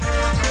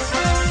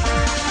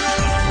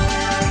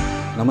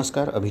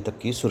नमस्कार। अभी तक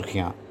की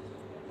सुर्खियां।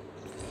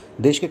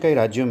 देश के कई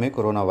राज्यों में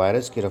कोरोना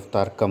वायरस की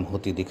रफ्तार कम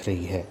होती दिख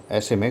रही है।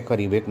 ऐसे में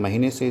करीब एक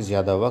महीने से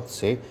ज़्यादा वक्त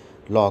से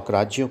लॉक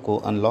राज्यों को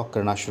अनलॉक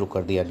करना शुरू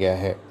कर दिया गया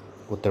है।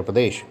 उत्तर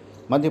प्रदेश,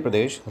 मध्य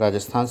प्रदेश,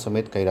 राजस्थान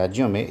समेत कई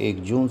राज्यों में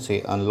 1 जून से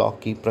अनलॉक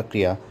की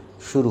प्रक्रिया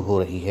शुरू हो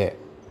रही है।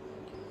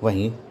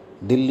 वहीं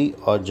दिल्ली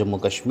और जम्मू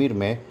कश्मीर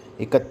में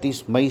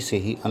 31 मई से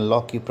ही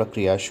अनलॉक की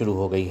प्रक्रिया शुरू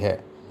हो गई है।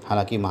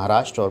 हालांकि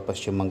महाराष्ट्र और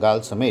पश्चिम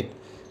बंगाल समेत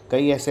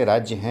कई ऐसे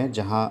राज्य हैं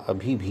जहां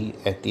अभी भी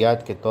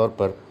एहतियात के तौर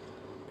पर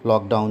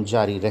लॉकडाउन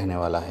जारी रहने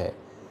वाला है।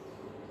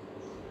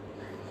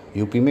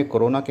 यूपी में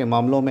कोरोना के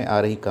मामलों में आ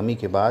रही कमी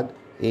के बाद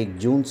 1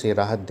 जून से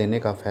राहत देने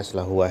का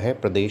फैसला हुआ है।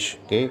 प्रदेश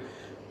के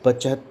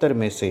 75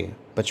 में से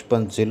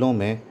 55 जिलों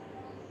में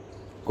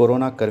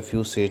कोरोना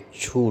कर्फ्यू से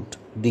छूट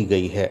दी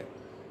गई है।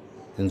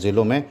 इन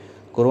जिलों में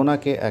कोरोना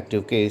के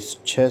एक्टिव केस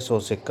 600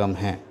 से कम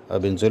हैं।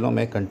 अब इन जिलों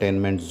में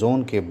कंटेनमेंट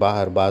जोन के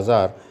बाहर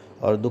बाजार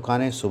और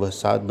दुकानें सुबह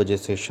 7 बजे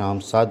से शाम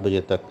 7 बजे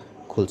तक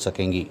खुल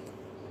सकेंगी।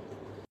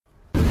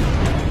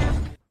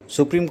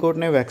 सुप्रीम कोर्ट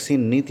ने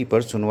वैक्सीन नीति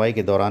पर सुनवाई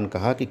के दौरान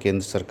कहा कि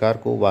केंद्र सरकार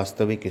को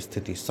वास्तविक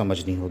स्थिति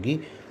समझनी होगी।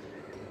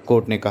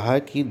 कोर्ट ने कहा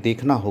कि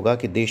देखना होगा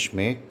कि देश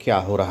में क्या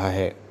हो रहा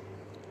है।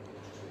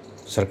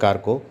 सरकार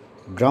को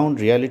ग्राउंड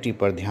रियलिटी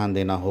पर ध्यान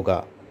देना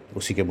होगा।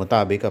 उसी के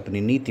मुताबिक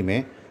अपनी नीति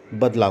में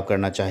बदलाव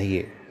करना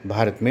चाहिए।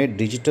 भारत में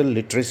डिजिटल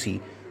लिटरेसी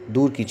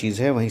दूर की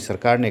चीज़ है। वहीं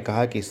सरकार ने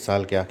कहा कि इस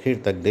साल के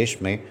आखिर तक देश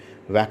में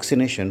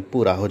वैक्सीनेशन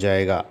पूरा हो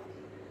जाएगा।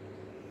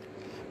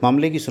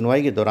 मामले की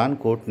सुनवाई के दौरान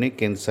कोर्ट ने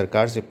केंद्र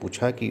सरकार से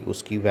पूछा कि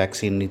उसकी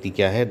वैक्सीन नीति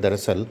क्या है।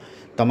 दरअसल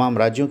तमाम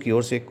राज्यों की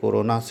ओर से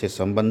कोरोना से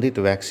संबंधित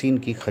वैक्सीन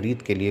की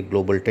खरीद के लिए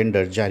ग्लोबल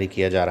टेंडर जारी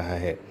किया जा रहा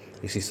है।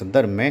 इसी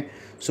संदर्भ में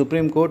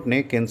सुप्रीम कोर्ट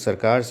ने केंद्र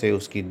सरकार से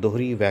उसकी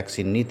दोहरी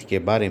वैक्सीन नीति के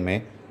बारे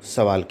में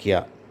सवाल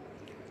किया।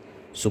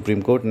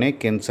 सुप्रीम कोर्ट ने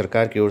केंद्र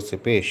सरकार की ओर से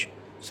पेश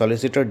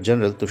सॉलिसिटर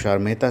जनरल तुषार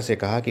मेहता से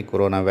कहा कि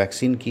कोरोना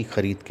वैक्सीन की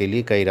खरीद के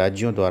लिए कई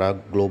राज्यों द्वारा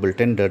ग्लोबल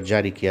टेंडर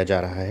जारी किया जा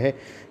रहा है।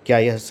 क्या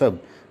यह सब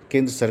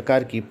केंद्र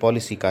सरकार की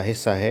पॉलिसी का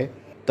हिस्सा है?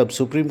 तब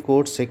सुप्रीम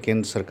कोर्ट से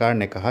केंद्र सरकार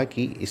ने कहा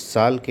कि इस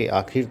साल के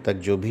आखिर तक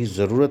जो भी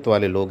ज़रूरत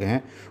वाले लोग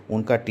हैं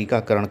उनका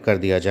टीकाकरण कर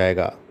दिया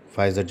जाएगा।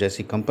 फाइजर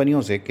जैसी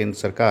कंपनियों से केंद्र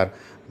सरकार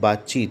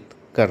बातचीत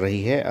कर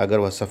रही है। अगर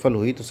वह सफल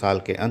हुई तो साल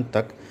के अंत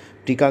तक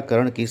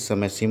टीकाकरण की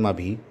समय सीमा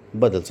भी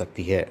बदल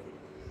सकती है।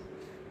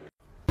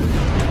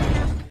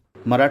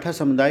 मराठा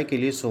समुदाय के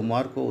लिए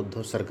सोमवार को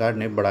उद्धव सरकार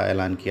ने बड़ा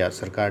ऐलान किया।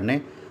 सरकार ने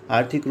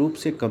आर्थिक रूप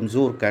से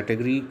कमज़ोर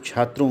कैटेगरी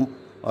छात्रों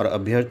और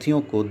अभ्यर्थियों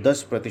को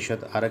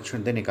 10%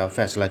 आरक्षण देने का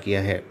फैसला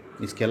किया है।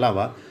 इसके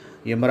अलावा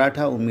ये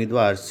मराठा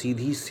उम्मीदवार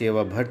सीधी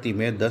सेवा भर्ती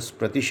में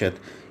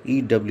 10%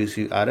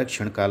 ईडब्ल्यूसी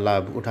आरक्षण का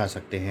लाभ उठा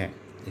सकते हैं।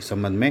 इस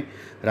संबंध में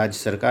राज्य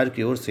सरकार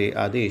की ओर से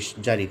आदेश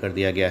जारी कर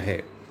दिया गया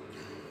है।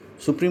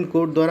 सुप्रीम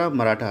कोर्ट द्वारा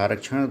मराठा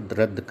आरक्षण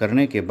रद्द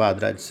करने के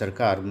बाद राज्य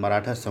सरकार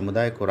मराठा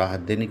समुदाय को राहत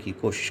देने की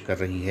कोशिश कर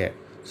रही है।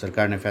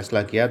 सरकार ने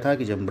फैसला किया था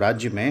कि जब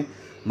राज्य में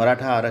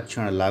मराठा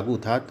आरक्षण लागू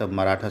था तब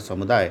मराठा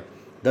समुदाय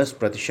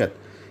 10%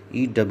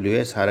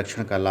 ईडब्ल्यूएस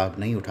आरक्षण का लाभ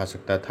नहीं उठा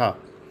सकता था।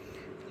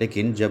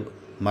 लेकिन जब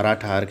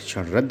मराठा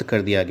आरक्षण रद्द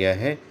कर दिया गया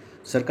है,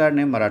 सरकार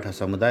ने मराठा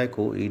समुदाय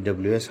को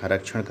ईडब्ल्यूएस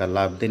आरक्षण का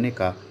लाभ देने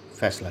का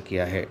फैसला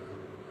किया है।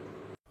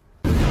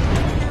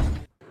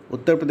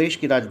 उत्तर प्रदेश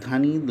की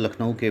राजधानी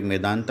लखनऊ के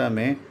मेदांता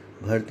में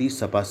भर्ती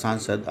सपा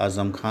सांसद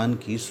आजम खान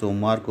की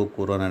सोमवार को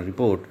कोरोना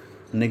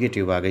रिपोर्ट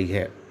नेगेटिव आ गई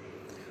है।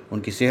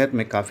 उनकी सेहत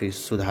में काफ़ी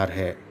सुधार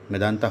है।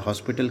 मेदांता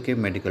हॉस्पिटल के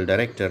medical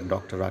director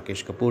doctor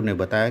Rakesh Kapoor ने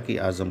बताया कि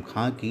आजम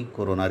खान की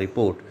कोरोना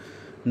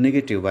रिपोर्ट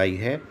नेगेटिव आई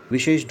है।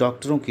 विशेष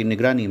डॉक्टरों की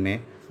निगरानी में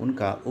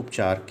उनका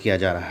उपचार किया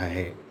जा रहा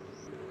है।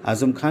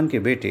 आजम खान के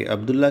बेटे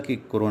अब्दुल्ला की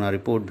कोरोना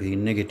रिपोर्ट भी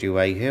नेगेटिव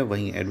आई है।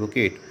 वहीं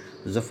एडवोकेट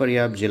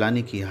जफरयाब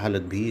जिलानी की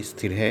हालत भी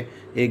स्थिर है।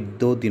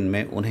 1-2 दिन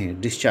में उन्हें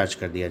डिस्चार्ज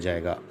कर दिया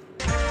जाएगा।